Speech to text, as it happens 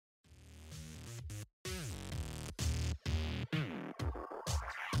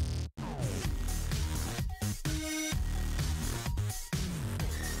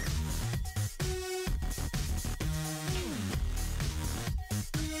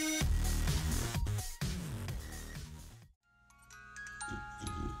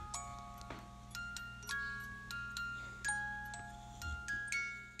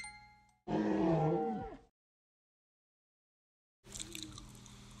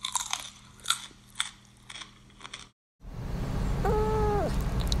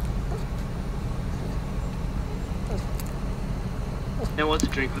And what's a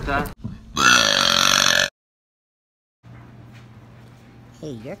drink with that? Hey,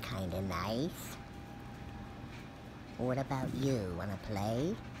 you're kinda nice. What about you? Wanna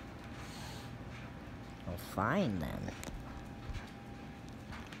play? Well, fine then.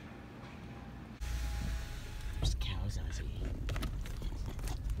 There's cows, Ozzy.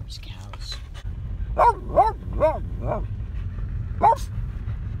 There's cows.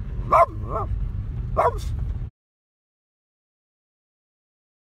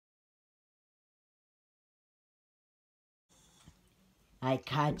 I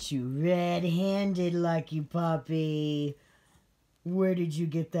caught you red-handed, Lucky Puppy. Where did you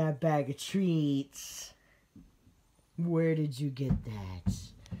get that bag of treats? Where did you get that?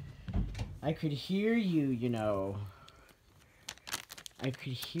 I could hear you, you know. I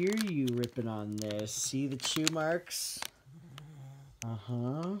could hear you ripping on this. See the chew marks?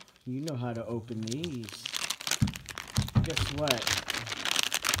 Uh-huh. You know how to open these. Guess what?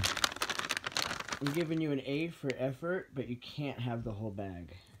 I'm giving you an A for effort, but you can't have the whole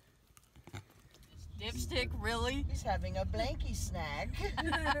bag. Dipstick, really? He's having a blankie snack.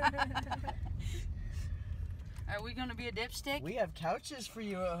 Are we gonna be a dipstick? We have couches for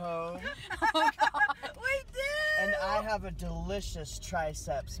you at home. Oh God, we do! And I have a delicious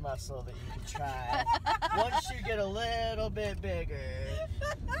triceps muscle that you can try. Once you get a little bit bigger.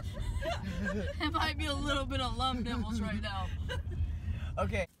 It might be a little bit of lump nibbles right now.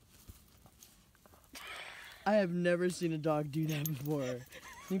 Okay. I have never seen a dog do that before.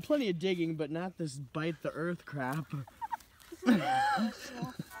 I mean, plenty of digging, but not this bite the earth crap.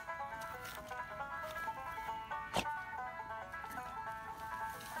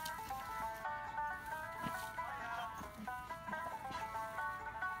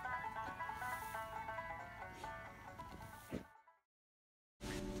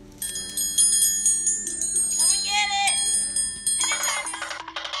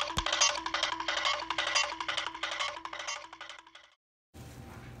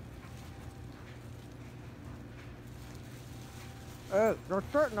 Hey, you're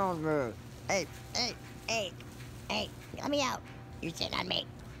sitting on me. Hey, let me out. You're sitting on me.